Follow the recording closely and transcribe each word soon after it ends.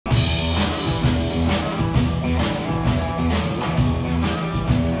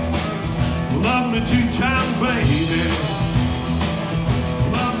Love me 2 times, baby.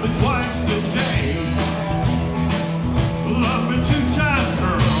 Love me twice today. Love me 2 times,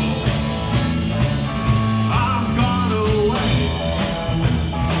 girl. I'm gone away.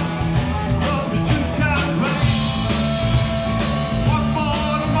 Love me 2 times, baby. One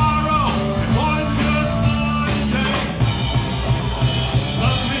more tomorrow, one just one day.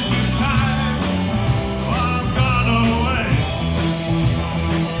 Love me 2 times. I'm gone away.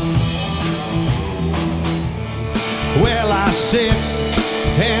 Well, I sit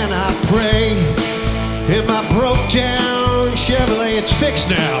and I pray in my broke down Chevrolet. It's fixed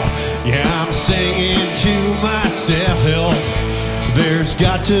now. Yeah, I'm singing to myself. There's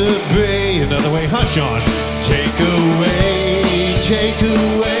got to be another way. Hush on. Take away, take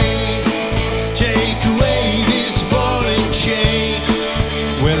away, take away this ball and chain.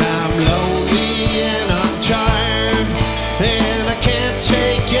 Well, I'm lonely and I'm tired and I can't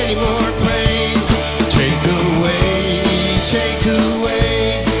take any more pain. Take away, take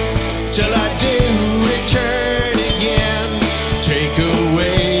away, till I do return again. Take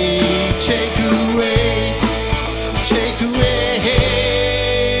away, take away, take away,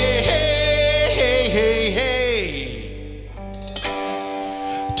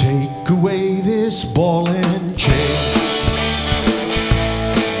 take away this ball and chain.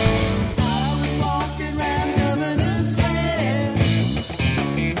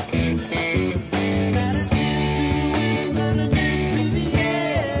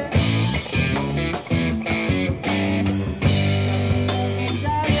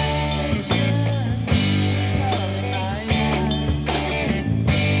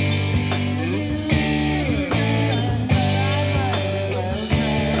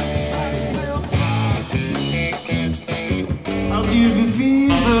 I'll give you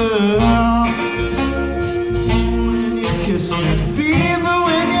fever when you kiss me, fever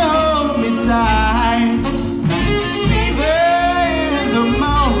when you hold me tight, fever in the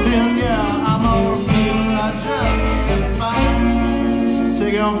morning, yeah, I'm all fever, I just can't find.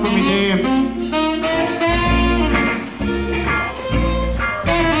 Take it on from me, Dave.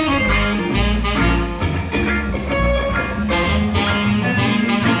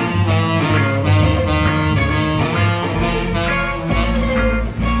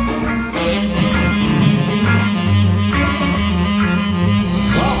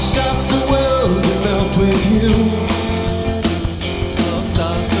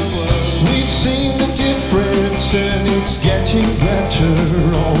 We've seen the difference and it's getting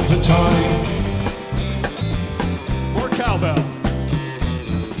better all the time. More cowbell.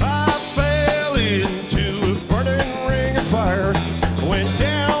 I fell into a burning ring of fire. Went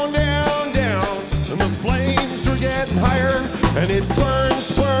down, down, down, and the flames were getting higher. And it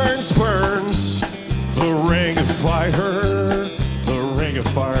burns, burns, burns. The ring of fire, the ring of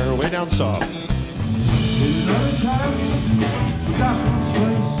fire, way down soft. Another time, got this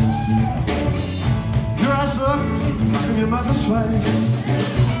place. Your eyes look from your mother's face.